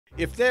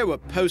If there were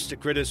poster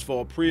critters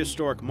for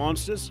prehistoric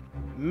monsters,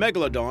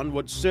 Megalodon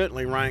would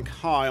certainly rank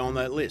high on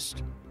that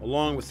list.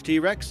 Along with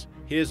T-Rex,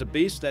 here's a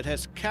beast that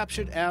has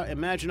captured our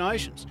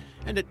imaginations,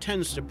 and it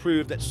tends to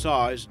prove that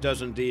size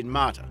does indeed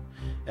matter.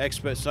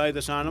 Experts say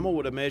this animal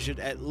would have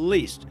measured at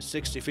least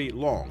 60 feet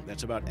long,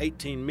 that's about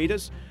 18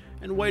 meters,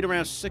 and weighed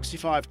around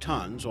 65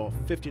 tons or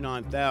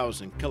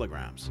 59,000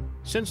 kilograms.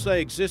 Since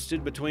they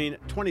existed between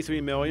 23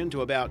 million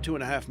to about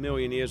 2.5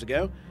 million years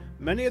ago,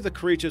 many of the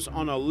creatures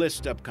on our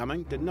list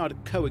upcoming did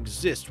not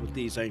coexist with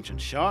these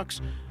ancient sharks,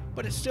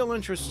 but it's still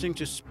interesting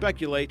to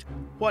speculate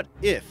what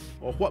if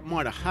or what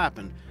might have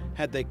happened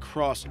had they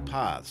crossed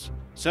paths.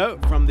 So,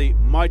 from the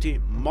mighty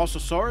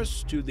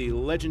mosasaurus to the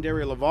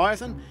legendary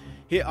Leviathan,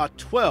 here are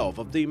 12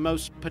 of the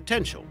most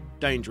potential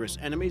dangerous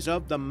enemies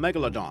of the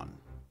Megalodon.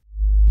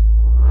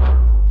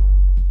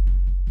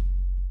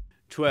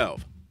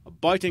 12. A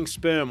biting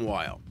sperm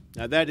whale.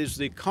 Now that is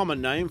the common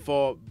name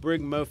for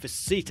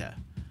Brigmophysita.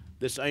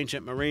 This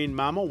ancient marine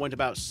mammal went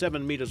about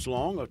 7 meters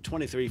long, or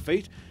 23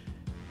 feet,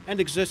 and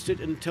existed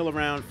until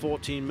around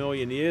 14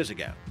 million years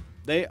ago.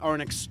 They are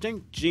an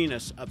extinct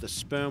genus of the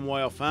sperm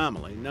whale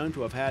family, known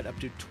to have had up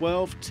to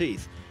 12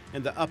 teeth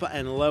in the upper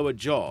and lower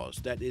jaws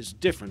that is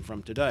different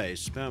from today's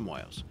sperm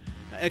whales.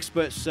 Now,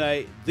 experts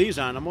say these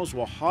animals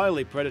were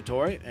highly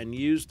predatory and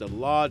used the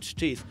large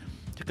teeth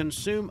to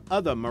consume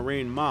other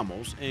marine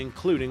mammals,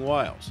 including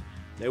whales.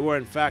 They were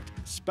in fact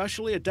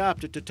specially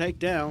adapted to take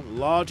down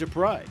larger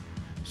prey.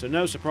 So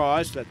no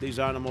surprise that these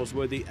animals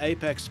were the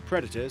apex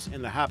predators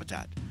in the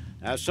habitat.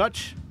 As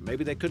such,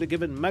 maybe they could have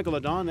given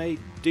Megalodon a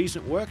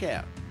decent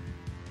workout.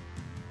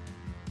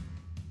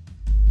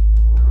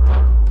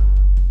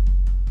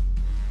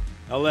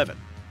 11.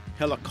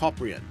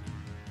 Helicoprion.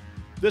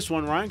 This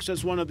one ranks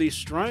as one of the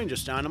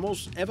strangest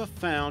animals ever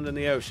found in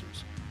the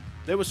oceans.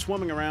 They were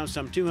swimming around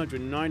some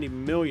 290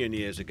 million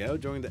years ago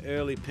during the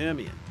early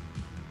Permian.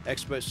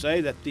 Experts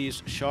say that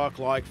these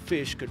shark-like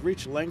fish could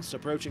reach lengths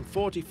approaching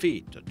 40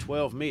 feet to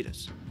 12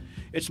 meters.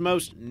 Its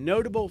most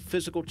notable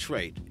physical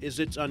trait is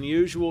its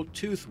unusual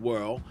tooth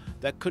whorl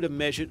that could have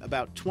measured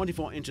about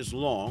 24 inches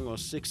long or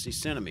 60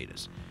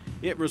 centimeters.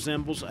 It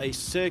resembles a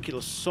circular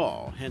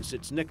saw, hence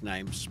its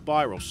nickname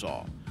spiral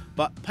saw.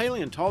 But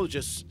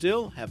paleontologists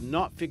still have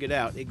not figured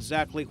out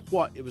exactly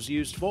what it was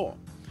used for.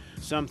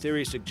 Some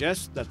theories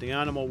suggest that the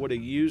animal would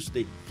have used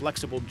the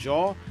flexible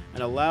jaw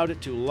and allowed it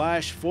to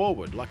lash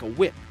forward like a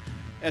whip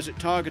as it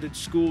targeted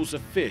schools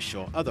of fish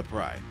or other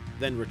prey,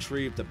 then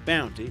retrieved the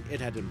bounty it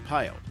had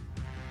impaled.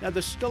 Now,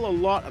 there's still a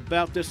lot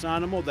about this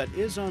animal that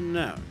is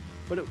unknown,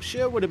 but it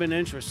sure would have been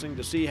interesting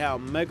to see how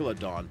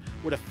Megalodon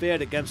would have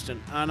fared against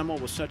an animal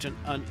with such an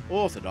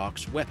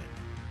unorthodox weapon.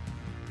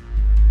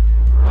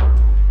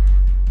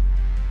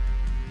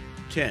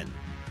 10.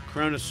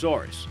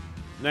 Kronosaurus.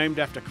 Named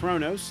after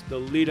Kronos, the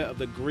leader of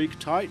the Greek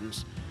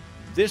Titans,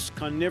 this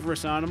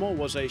carnivorous animal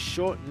was a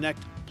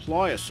short-necked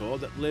pliosaur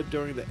that lived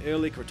during the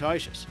early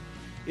Cretaceous.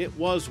 It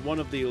was one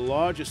of the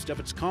largest of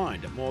its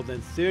kind, at more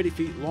than 30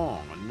 feet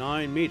long, or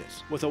 9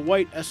 meters, with a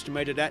weight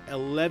estimated at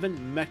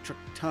 11 metric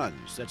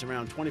tons, that's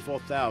around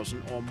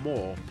 24,000 or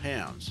more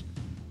pounds.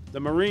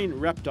 The marine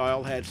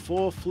reptile had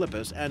 4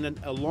 flippers and an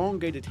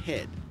elongated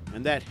head,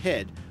 and that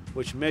head,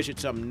 which measured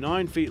some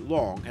 9 feet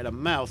long, had a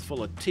mouth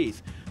full of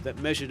teeth that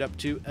measured up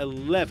to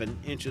 11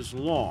 inches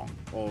long,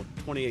 or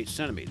 28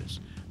 centimeters.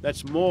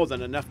 That's more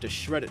than enough to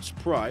shred its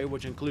prey,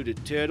 which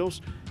included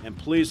turtles and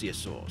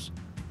plesiosaurs.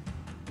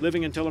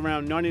 Living until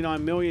around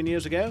 99 million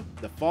years ago,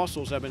 the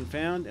fossils have been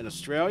found in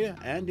Australia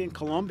and in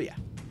Colombia.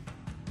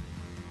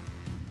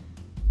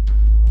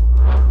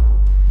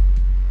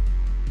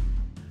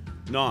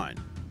 9.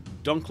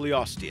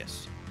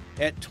 Dunkleosteus.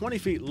 At 20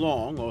 feet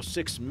long, or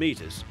 6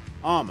 meters,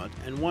 armored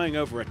and weighing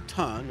over a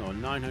ton, or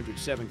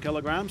 907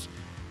 kilograms,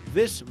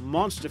 this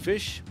monster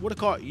fish would have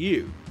caught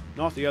you,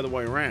 not the other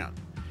way around.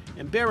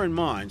 And bear in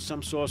mind,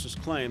 some sources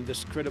claim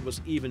this critter was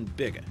even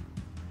bigger.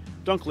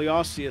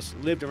 Dunkleosteus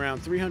lived around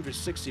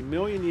 360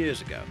 million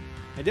years ago,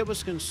 and it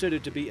was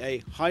considered to be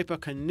a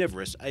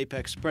hypercarnivorous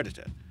apex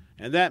predator,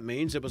 and that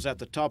means it was at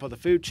the top of the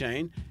food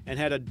chain and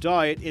had a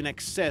diet in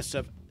excess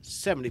of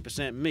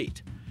 70%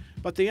 meat.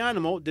 But the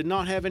animal did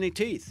not have any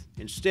teeth.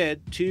 Instead,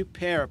 2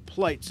 pair of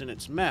plates in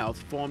its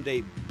mouth formed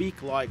a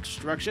beak-like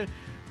structure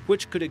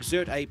which could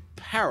exert a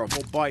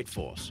powerful bite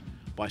force.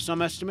 By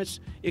some estimates,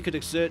 it could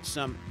exert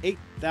some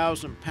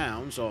 8,000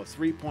 pounds or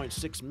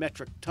 3.6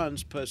 metric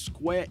tons per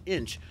square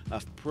inch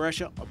of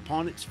pressure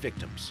upon its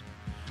victims.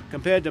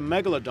 Compared to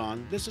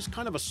Megalodon, this is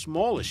kind of a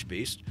smallish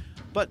beast,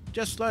 but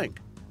just think,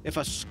 if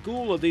a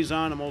school of these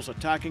animals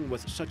attacking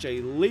with such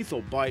a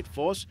lethal bite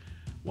force,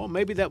 well,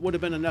 maybe that would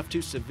have been enough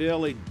to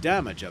severely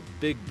damage a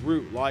big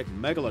brute like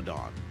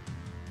Megalodon.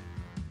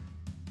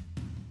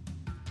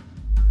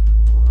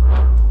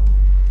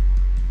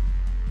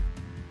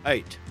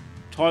 8.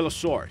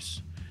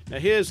 Tylosaurus. Now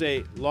here's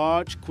a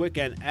large, quick,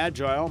 and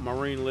agile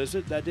marine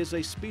lizard that is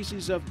a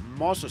species of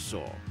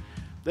mosasaur.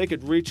 They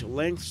could reach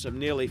lengths of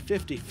nearly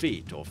 50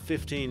 feet or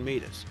 15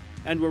 meters,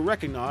 and were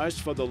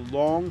recognized for the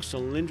long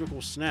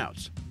cylindrical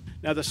snouts.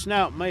 Now the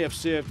snout may have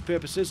served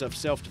purposes of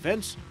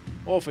self-defense,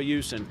 or for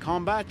use in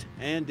combat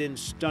and in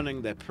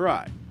stunning their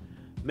prey.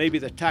 Maybe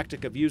the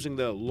tactic of using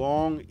their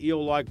long,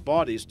 eel-like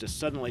bodies to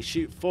suddenly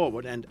shoot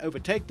forward and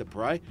overtake the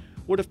prey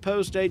would have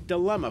posed a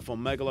dilemma for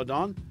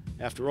Megalodon.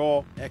 After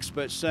all,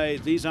 experts say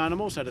these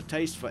animals had a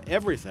taste for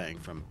everything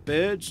from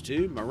birds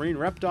to marine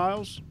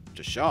reptiles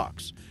to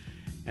sharks.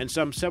 And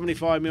some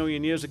 75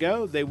 million years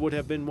ago, they would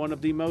have been one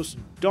of the most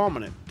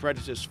dominant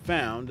predators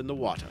found in the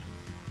water.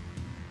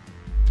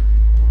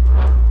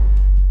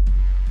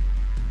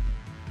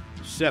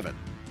 7.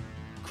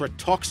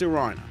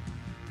 Cretoxyrhina.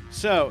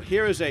 So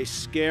here is a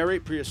scary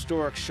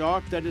prehistoric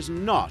shark that is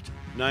not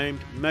named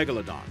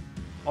Megalodon.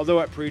 Although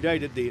it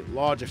predated the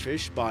larger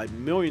fish by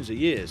millions of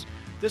years,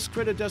 this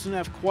critter doesn't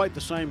have quite the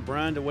same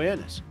brand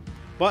awareness.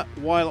 But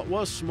while it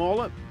was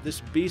smaller,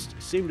 this beast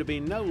seemed to be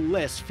no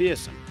less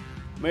fearsome.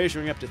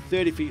 Measuring up to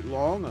 30 feet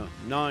long, or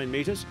 9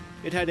 meters,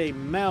 it had a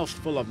mouth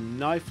full of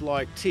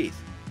knife-like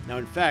teeth. Now,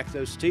 in fact,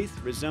 those teeth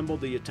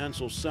resembled the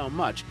utensils so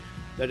much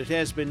that it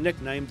has been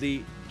nicknamed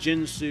the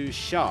Jinsu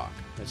shark.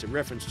 That's a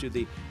reference to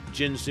the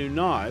Jinsu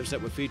knives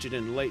that were featured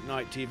in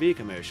late-night TV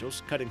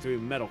commercials cutting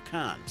through metal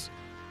cans.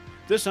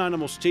 This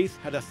animal's teeth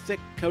had a thick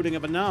coating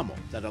of enamel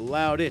that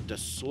allowed it to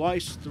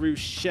slice through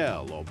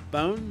shell or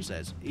bones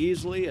as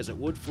easily as it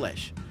would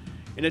flesh.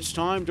 In its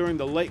time during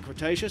the late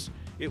Cretaceous,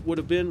 it would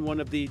have been one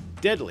of the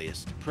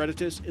deadliest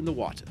predators in the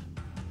water.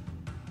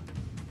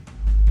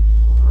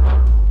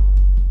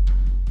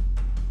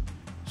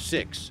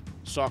 6.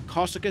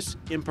 Sarcosuchus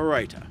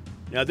imperator.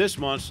 Now this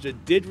monster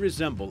did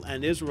resemble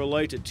and is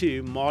related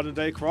to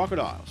modern-day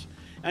crocodiles,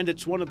 and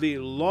it's one of the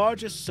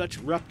largest such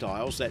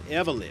reptiles that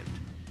ever lived.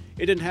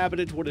 It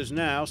inhabited what is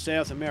now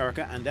South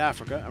America and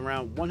Africa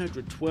around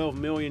 112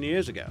 million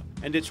years ago,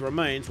 and its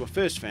remains were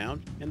first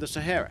found in the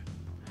Sahara.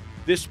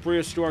 This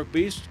prehistoric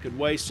beast could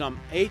weigh some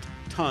 8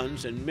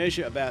 tons and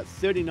measure about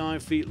 39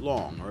 feet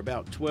long, or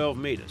about 12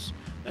 meters.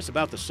 That's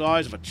about the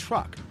size of a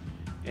truck.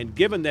 And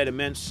given that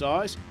immense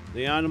size,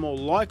 the animal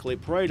likely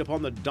preyed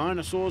upon the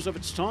dinosaurs of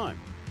its time.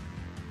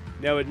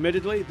 Now,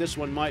 admittedly, this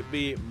one might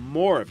be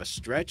more of a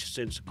stretch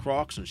since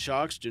crocs and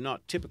sharks do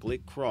not typically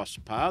cross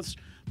paths,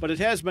 but it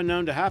has been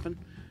known to happen.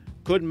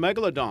 Could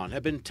Megalodon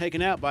have been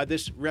taken out by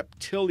this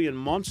reptilian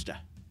monster?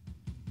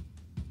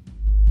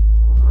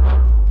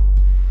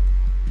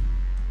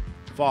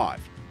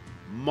 5.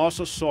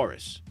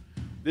 Mosasaurus.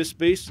 This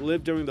beast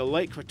lived during the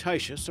late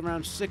Cretaceous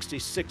around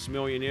 66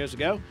 million years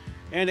ago,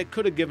 and it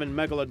could have given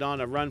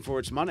Megalodon a run for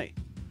its money.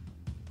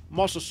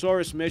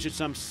 Mosasaurus measured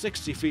some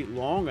 60 feet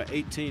long, or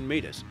 18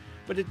 meters,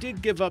 but it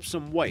did give up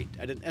some weight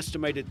at an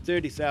estimated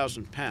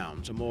 30,000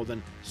 pounds, or more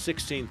than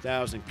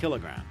 16,000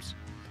 kilograms.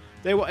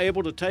 They were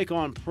able to take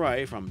on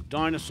prey from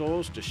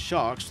dinosaurs to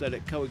sharks that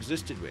it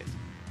coexisted with.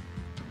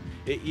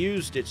 It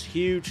used its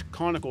huge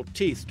conical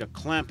teeth to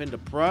clamp into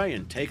prey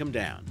and take them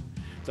down.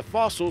 The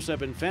fossils have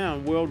been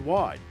found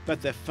worldwide,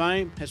 but their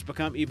fame has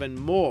become even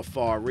more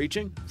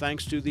far-reaching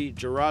thanks to the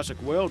Jurassic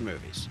World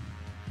movies.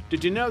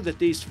 Did you know that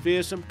these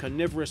fearsome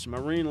carnivorous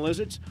marine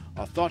lizards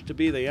are thought to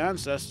be the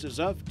ancestors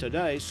of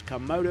today's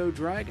Komodo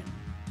dragon?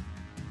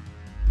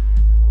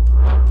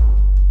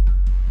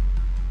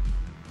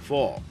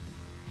 4.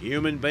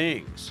 Human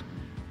beings.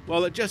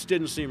 Well, it just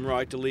didn't seem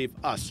right to leave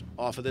us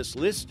off of this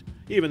list,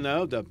 even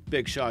though the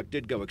big shark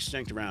did go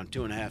extinct around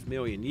 2.5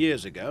 million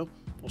years ago,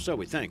 or so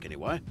we think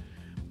anyway.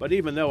 But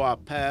even though our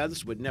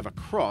paths would never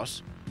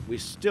cross, we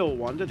still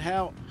wondered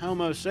how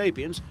Homo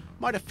sapiens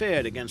might have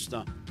fared against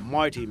the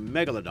mighty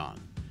Megalodon.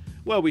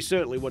 Well, we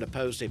certainly would have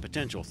posed a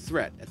potential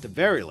threat at the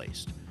very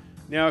least.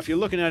 Now, if you're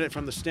looking at it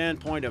from the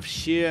standpoint of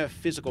sheer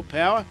physical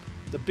power,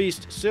 the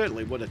beast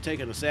certainly would have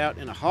taken us out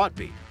in a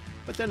heartbeat.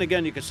 But then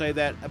again, you could say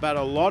that about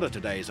a lot of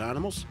today's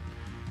animals.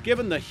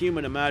 Given the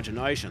human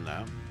imagination,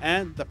 though,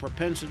 and the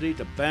propensity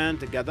to band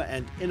together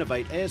and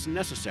innovate as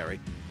necessary,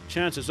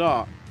 chances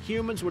are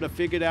humans would have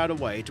figured out a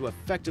way to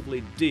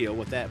effectively deal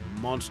with that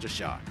monster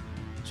shark.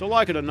 So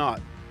like it or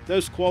not,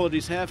 those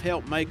qualities have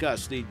helped make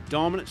us the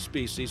dominant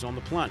species on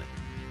the planet.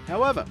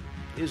 However,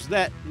 is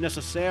that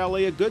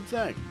necessarily a good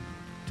thing?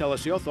 Tell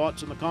us your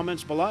thoughts in the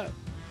comments below.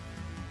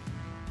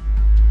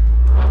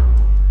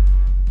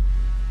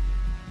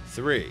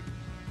 3.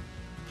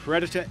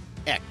 Predator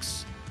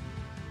X.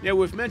 Now,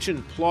 we've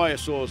mentioned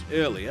pliosaurs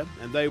earlier,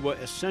 and they were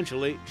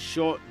essentially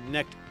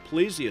short-necked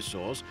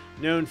plesiosaurs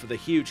known for the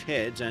huge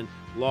heads and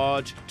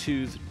large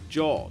toothed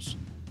jaws.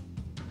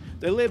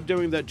 They lived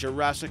during the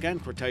Jurassic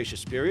and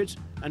Cretaceous periods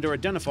and are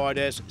identified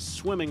as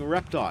swimming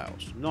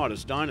reptiles, not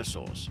as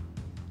dinosaurs.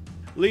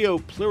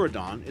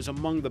 Leopleurodon is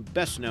among the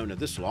best known of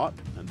this lot,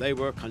 and they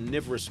were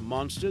carnivorous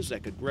monsters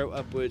that could grow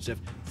upwards of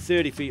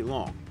 30 feet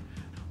long.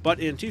 But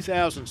in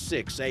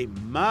 2006, a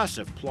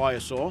massive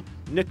pliosaur,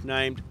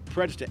 nicknamed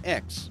Predator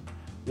X,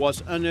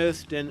 was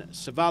unearthed in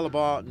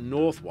Svalbard,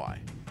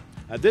 Norway.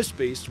 This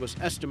beast was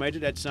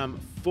estimated at some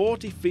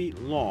 40 feet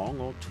long,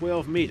 or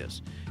 12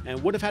 meters,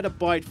 and would have had a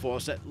bite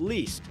force at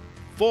least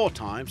 4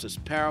 times as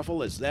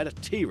powerful as that of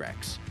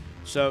T-Rex.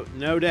 So,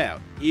 no doubt,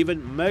 even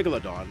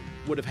Megalodon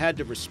would have had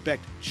to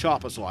respect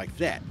choppers like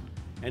that.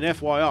 And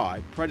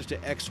FYI, Predator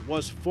X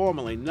was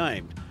formally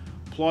named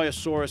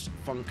Pliosaurus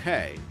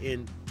funke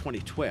in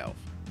 2012.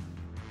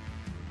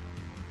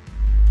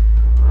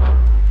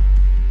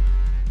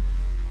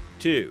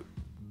 2.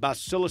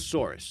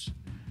 Basilosaurus.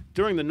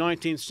 During the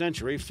 19th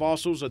century,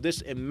 fossils of this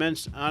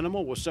immense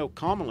animal were so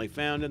commonly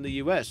found in the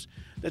U.S.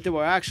 that they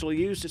were actually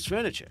used as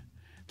furniture.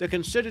 They're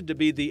considered to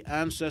be the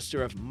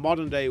ancestor of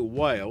modern-day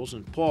whales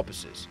and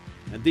porpoises,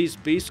 and these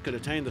beasts could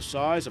attain the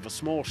size of a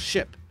small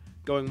ship,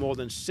 going more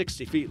than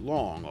 60 feet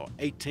long, or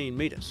 18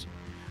 meters.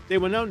 They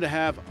were known to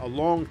have a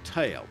long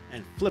tail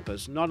and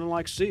flippers not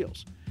unlike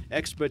seals.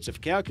 Experts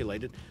have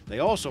calculated they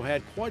also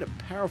had quite a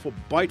powerful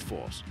bite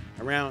force,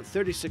 around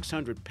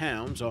 3,600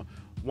 pounds or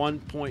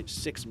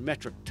 1.6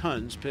 metric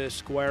tons per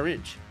square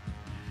inch.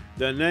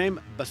 The name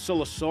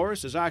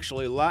Basilosaurus is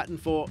actually Latin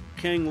for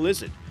king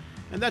lizard,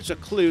 and that's a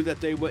clue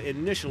that they were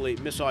initially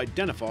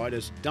misidentified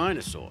as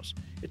dinosaurs.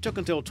 It took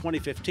until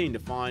 2015 to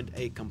find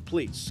a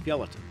complete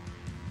skeleton.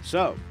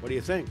 So, what do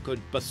you think?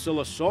 Could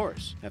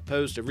Basilosaurus have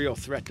posed a real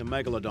threat to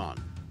Megalodon?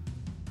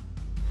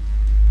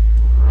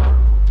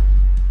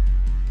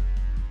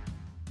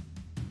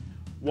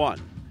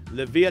 1.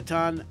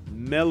 Leviathan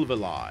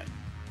melvillei.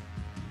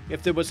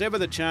 If there was ever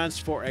the chance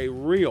for a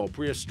real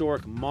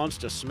prehistoric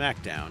monster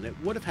smackdown, it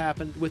would have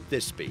happened with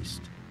this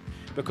beast.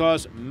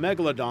 Because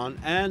Megalodon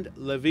and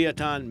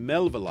Leviathan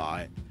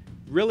melvillei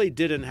really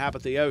did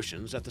inhabit the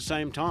oceans at the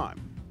same time.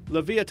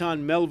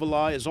 Leviathan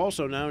melvillei is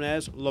also known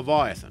as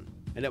Leviathan,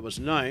 and it was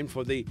named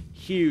for the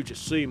huge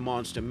sea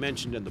monster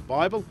mentioned in the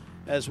Bible,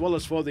 as well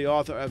as for the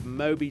author of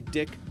Moby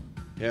Dick,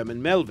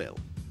 Herman Melville.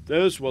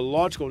 Those were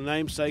logical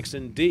namesakes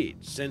indeed,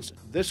 since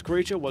this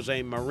creature was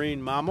a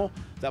marine mammal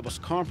that was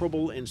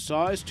comparable in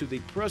size to the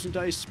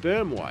present-day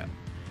sperm whale.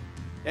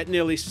 At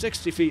nearly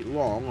 60 feet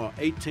long, or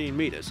 18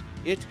 meters,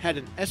 it had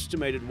an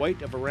estimated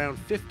weight of around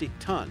 50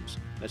 tons.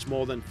 That's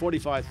more than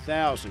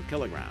 45,000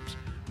 kilograms,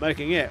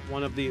 making it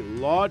one of the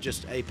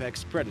largest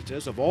apex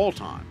predators of all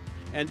time.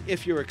 And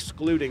if you're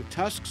excluding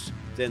tusks,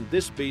 then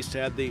this beast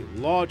had the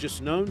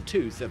largest known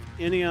tooth of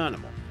any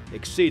animal,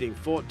 exceeding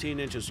 14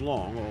 inches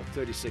long, or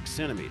 36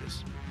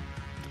 centimeters.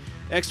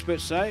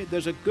 Experts say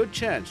there's a good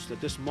chance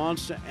that this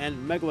monster and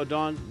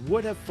Megalodon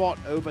would have fought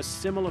over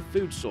similar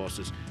food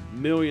sources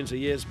millions of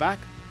years back.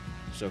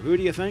 So who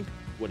do you think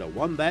would have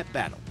won that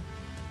battle?